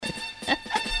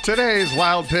Today's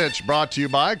Wild Pitch brought to you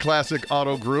by Classic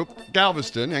Auto Group,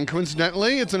 Galveston, and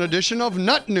coincidentally, it's an edition of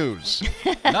Nut News.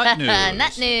 Nut news.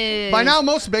 Nut news. By now,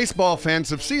 most baseball fans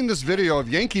have seen this video of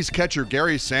Yankees catcher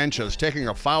Gary Sanchez taking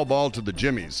a foul ball to the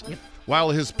Jimmies,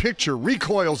 while his picture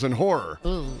recoils in horror.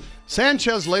 Ooh.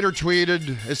 Sanchez later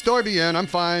tweeted, "Estoy bien, I'm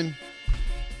fine."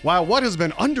 While what has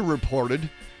been underreported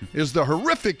is the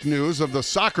horrific news of the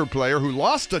soccer player who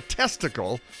lost a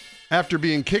testicle after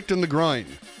being kicked in the groin.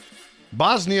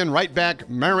 Bosnian right back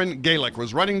Marin Galic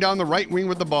was running down the right wing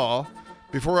with the ball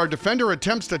before our defender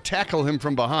attempts to tackle him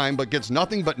from behind but gets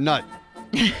nothing but nut.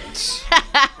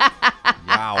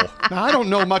 Wow. Now, I don't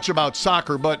know much about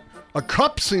soccer, but a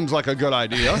cup seems like a good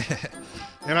idea.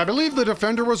 And I believe the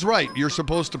defender was right. You're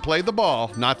supposed to play the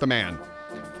ball, not the man.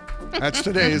 That's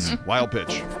today's Wild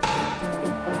Pitch.